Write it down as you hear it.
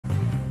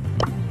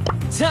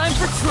Time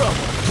for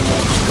trouble!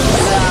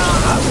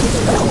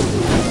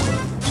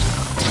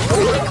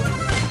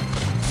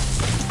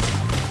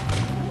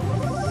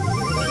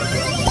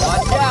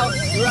 Watch out!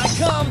 Here I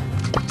come!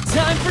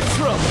 Time for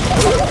trouble!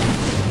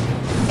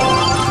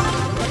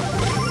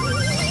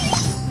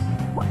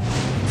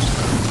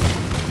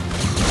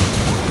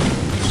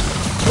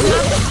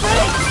 Not the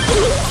face!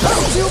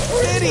 I'm too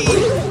pretty!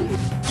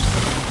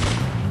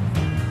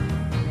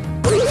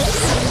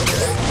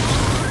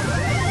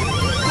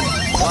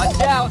 Watch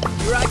out!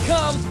 Here I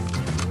come!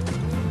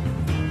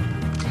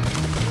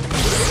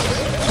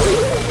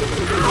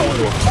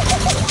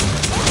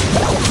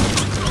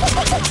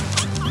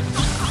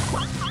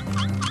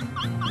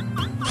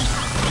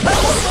 That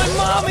was my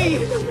mommy!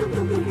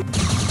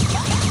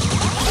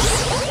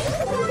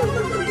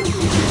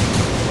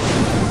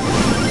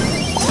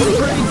 Too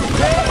pretty to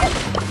pay!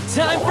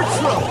 Time for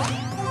trouble!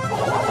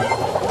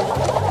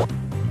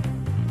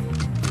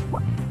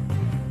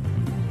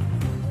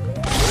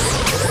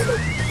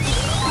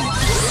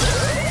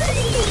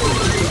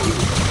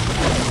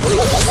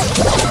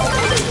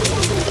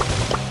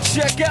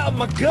 Check out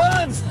my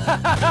guns!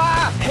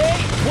 Hey,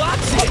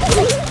 watch it!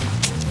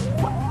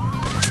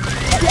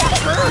 That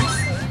hurts!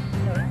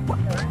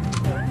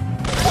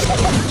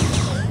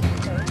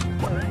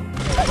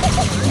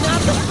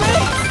 Not the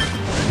face!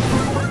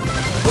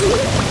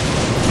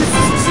 This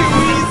is too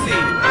easy!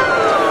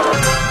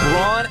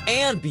 Brawn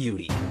and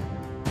beauty.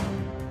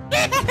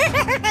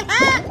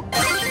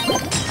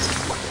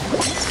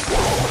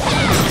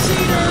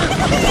 Cheater!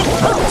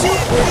 I'm too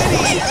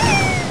pretty!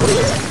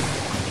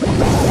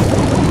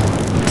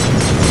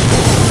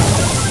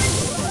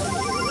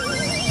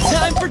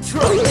 Time for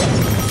trouble!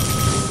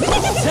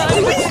 Time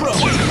for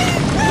trouble!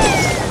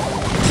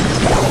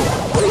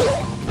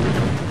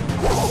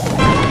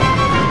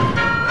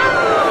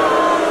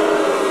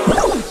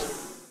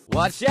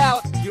 Watch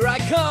out! Here I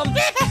come!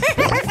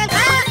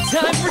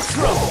 Time for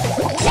trouble!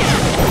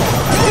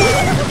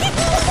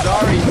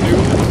 Sorry,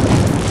 dude!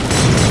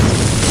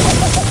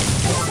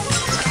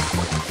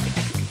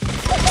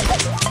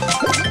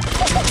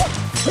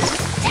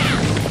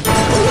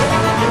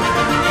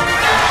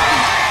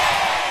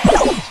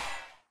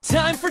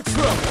 Time for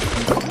trouble!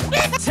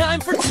 Time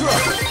for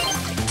trouble!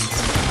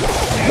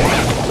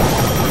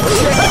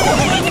 Check out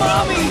my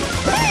mommy!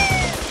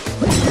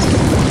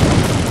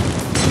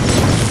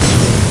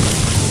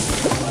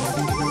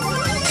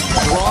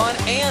 Brawn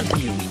and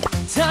beauty.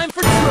 Time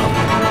for trouble!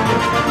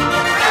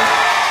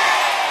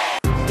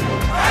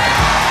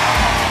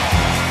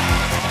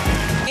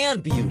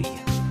 And beauty.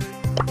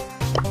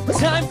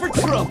 Time for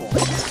trouble!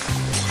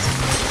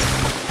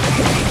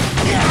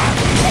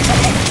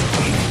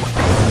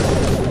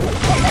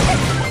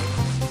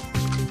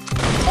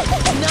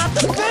 Not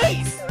the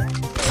face!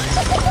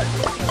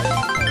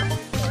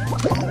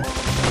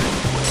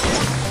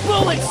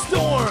 Bullet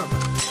storm!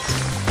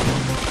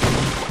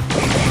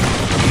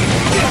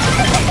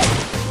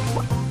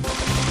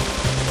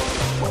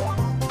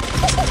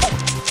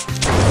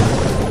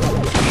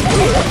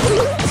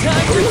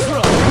 Time for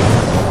trouble!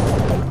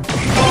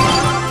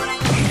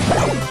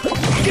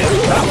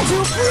 I'm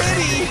too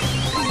pretty!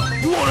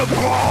 You wanna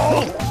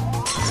brawl?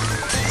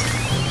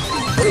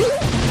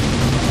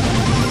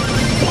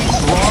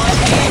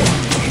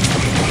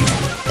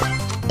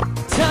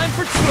 Time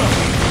for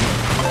trouble!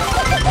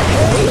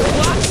 Hey,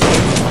 watch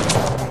it!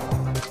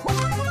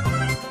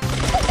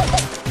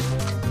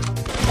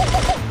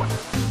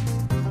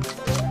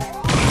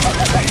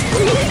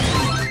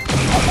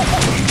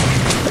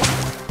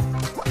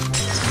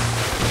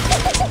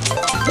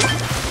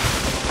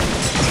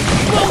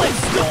 Bullet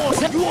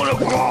storm! You wanna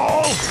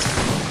brawl?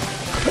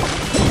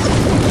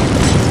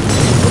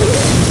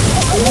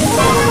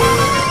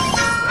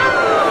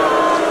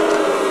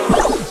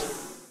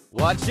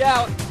 Watch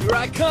out! Here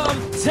I come!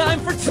 Time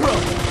for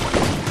trouble!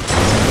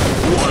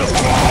 You wanna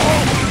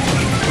brawl?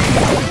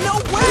 No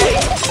way!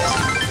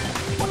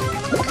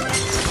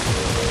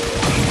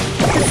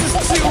 This is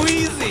too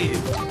easy!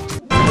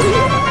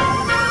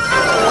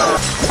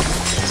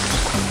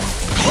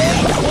 Hey,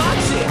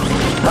 watch it!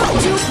 I'm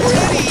too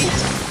pretty!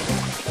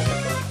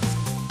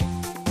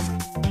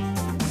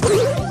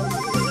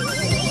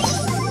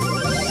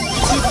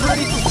 Too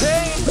pretty to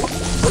pay!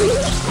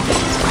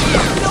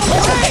 No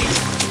way!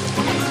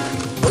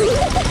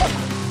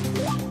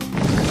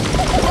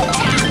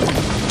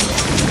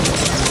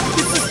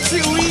 This is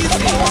too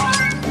easy!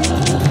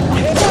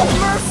 Have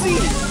mercy!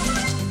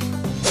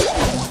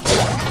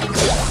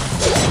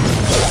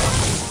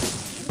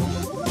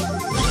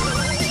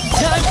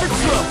 Time for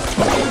trouble!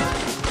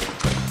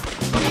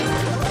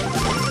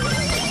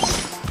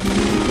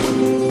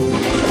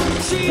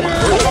 Cheater!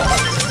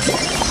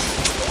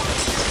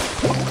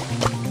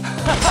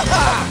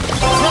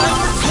 Time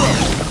for trouble!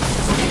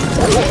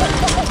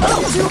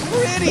 I'm too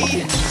pretty!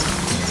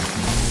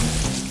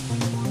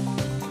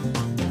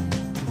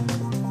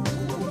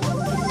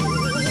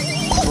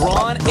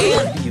 Brawn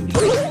and beauty.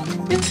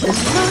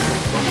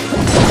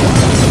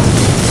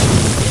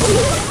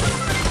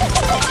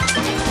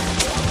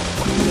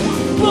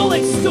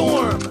 Bullet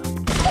storm!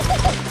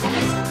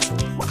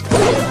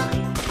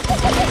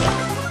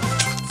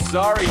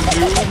 Sorry, noob.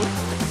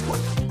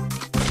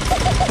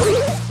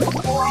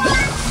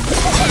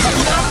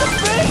 Not the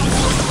face!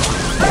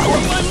 I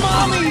hit my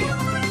mommy!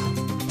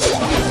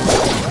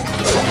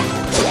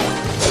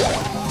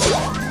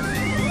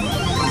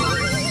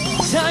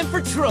 Time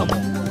for trouble!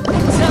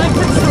 Time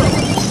for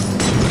trouble!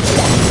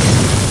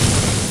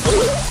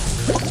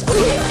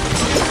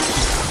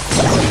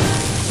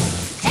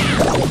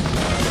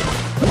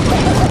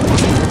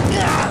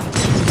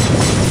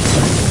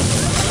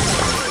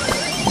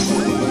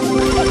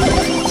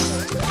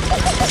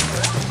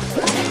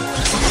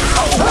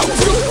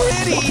 Too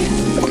pretty!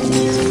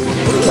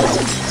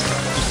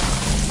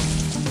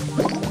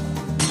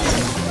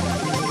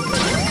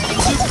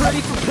 Too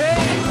pretty for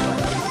pain!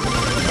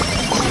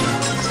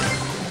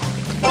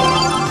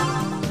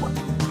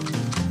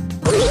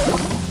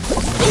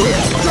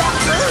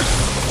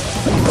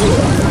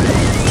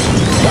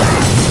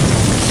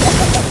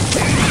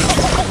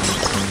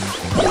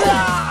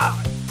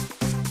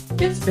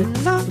 It's been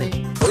lovely.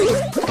 Too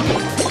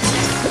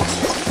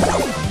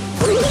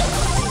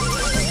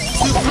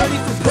pretty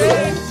for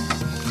pain!